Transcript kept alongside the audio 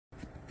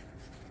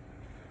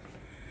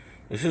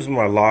This is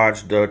my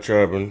Lodge Dutch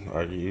oven.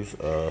 I use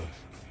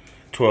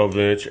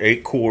 12-inch,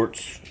 8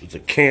 quarts. It's a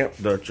camp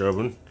Dutch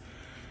oven.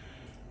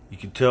 You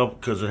can tell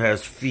because it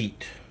has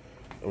feet,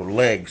 or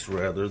legs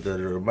rather, that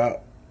are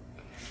about,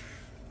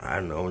 I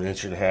don't know, 1.5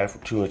 inches or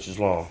 2 inches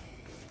long.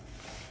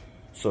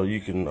 So you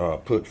can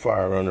put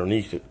fire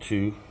underneath it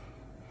too,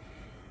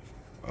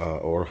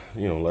 or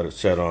let it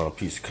set on a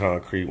piece of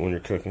concrete when you're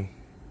cooking.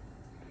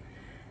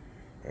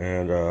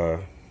 And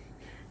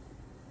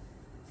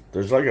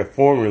there's like a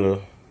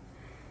formula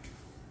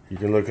you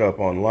can look up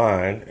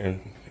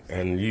online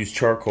and use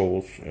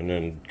charcoals and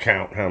then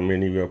count how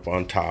many are up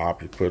on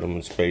top. You put them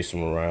and space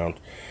them around,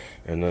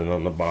 and then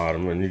on the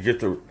bottom, and you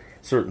get the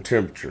certain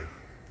temperature.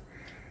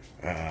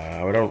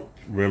 I don't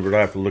remember.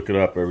 I have to look it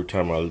up every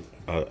time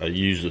I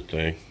use the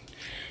thing,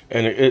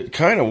 and it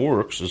kind of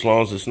works as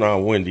long as it's not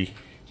windy.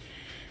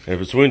 And if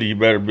it's windy, you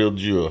better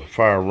build you a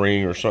fire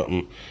ring or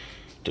something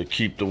to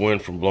keep the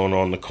wind from blowing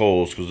on the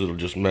coals, because it'll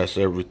just mess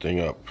everything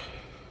up.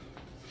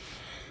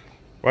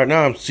 Right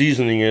now I'm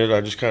seasoning it. I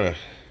just kind of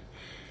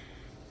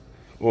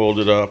oiled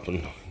it up,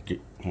 and I'm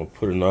gonna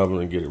put it in the oven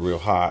and get it real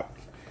hot,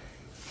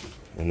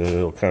 and then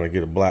it'll kind of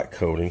get a black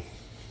coating.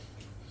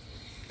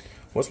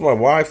 Once my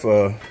wife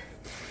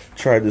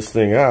tried this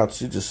thing out,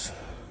 she just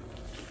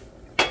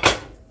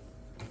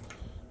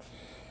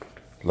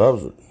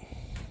loves it,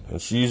 and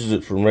she uses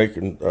it for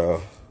making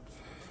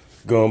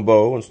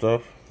gumbo and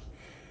stuff.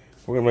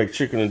 We're gonna make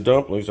chicken and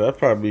dumplings. That'd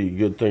probably be a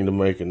good thing to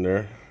make in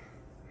there.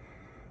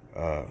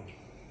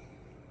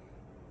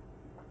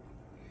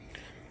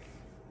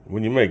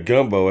 When you make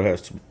gumbo,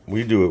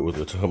 we do it with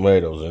the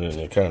tomatoes in it,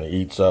 and it kind of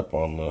eats up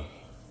on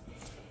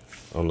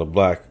the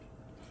black.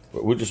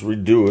 But we just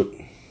redo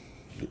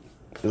it.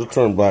 It'll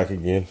turn black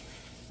again.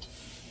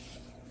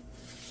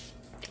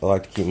 I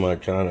like to keep mine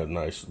kind of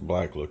nice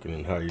black looking,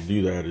 and how you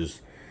do that is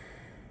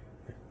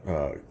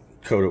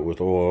coat it with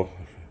oil.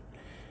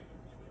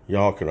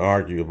 Y'all can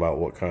argue about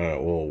what kind of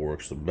oil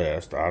works the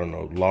best. I don't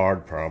know,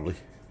 lard probably,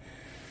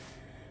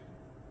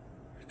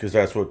 because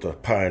that's what the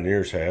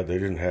pioneers had. They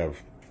didn't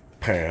have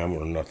Pam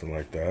or nothing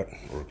like that,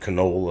 or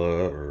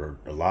canola, or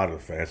a lot of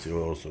the fancy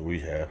oils that we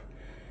have.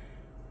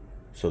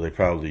 So they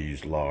probably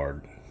used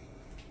lard,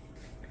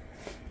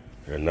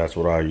 and that's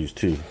what I use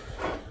too.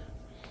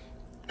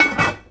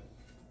 So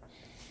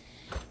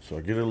I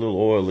get it a little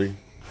oily.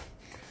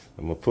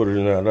 I'm gonna put it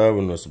in that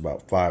oven that's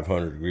about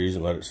 500 degrees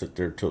and let it sit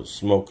there till it's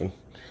smoking.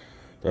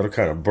 That'll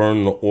kind of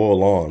burn the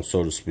oil on,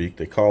 so to speak.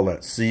 They call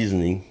that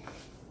seasoning,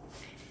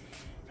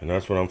 and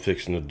that's what I'm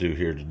fixing to do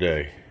here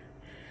today.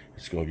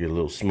 It's gonna get a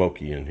little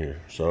smoky in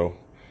here, so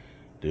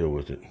deal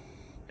with it.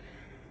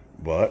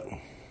 But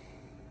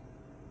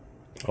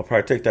I'll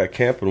probably take that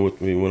camping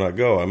with me when I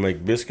go. I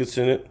make biscuits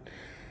in it.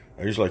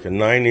 I use like a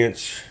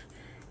 9-inch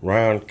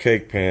round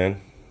cake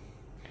pan,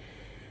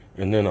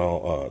 and then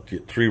I'll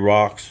get 3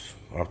 rocks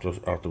off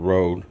the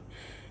road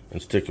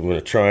and stick them in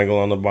a triangle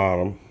on the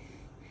bottom.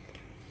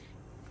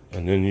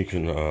 And then you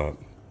can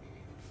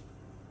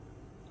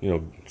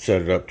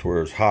set it up to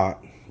where it's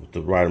hot with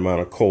the right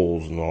amount of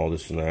coals and all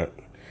this and that.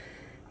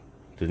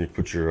 Then you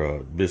put your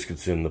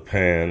biscuits in the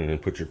pan, and then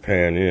put your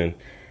pan in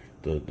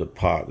the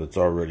pot that's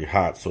already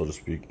hot, so to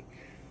speak.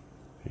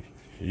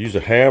 You use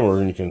a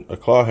hammer, and a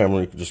claw hammer,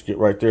 you can just get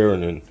right there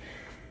and then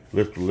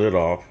lift the lid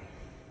off.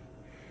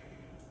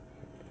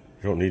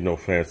 You don't need no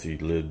fancy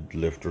lid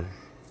lifter,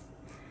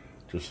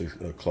 just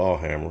a claw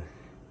hammer,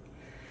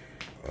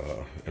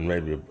 and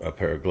maybe a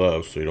pair of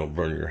gloves so you don't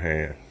burn your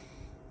hand.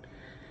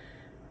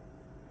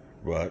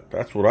 But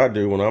that's what I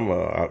do when I'm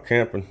out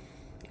camping.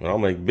 I'll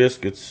make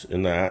biscuits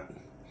in that,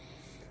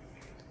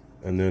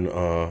 and then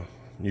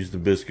use the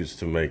biscuits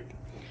to make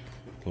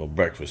little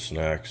breakfast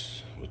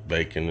snacks with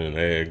bacon and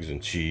eggs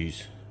and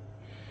cheese.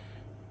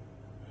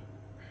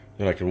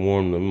 Then I can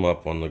warm them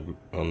up on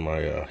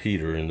my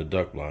heater in the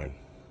duck blind.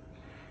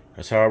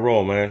 That's how I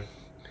roll, man.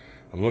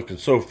 I'm looking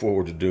so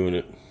forward to doing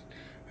it.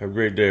 Have a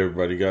great day,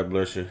 everybody. God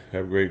bless you.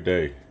 Have a great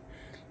day.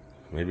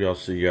 Maybe I'll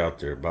see you out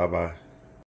there. Bye-bye.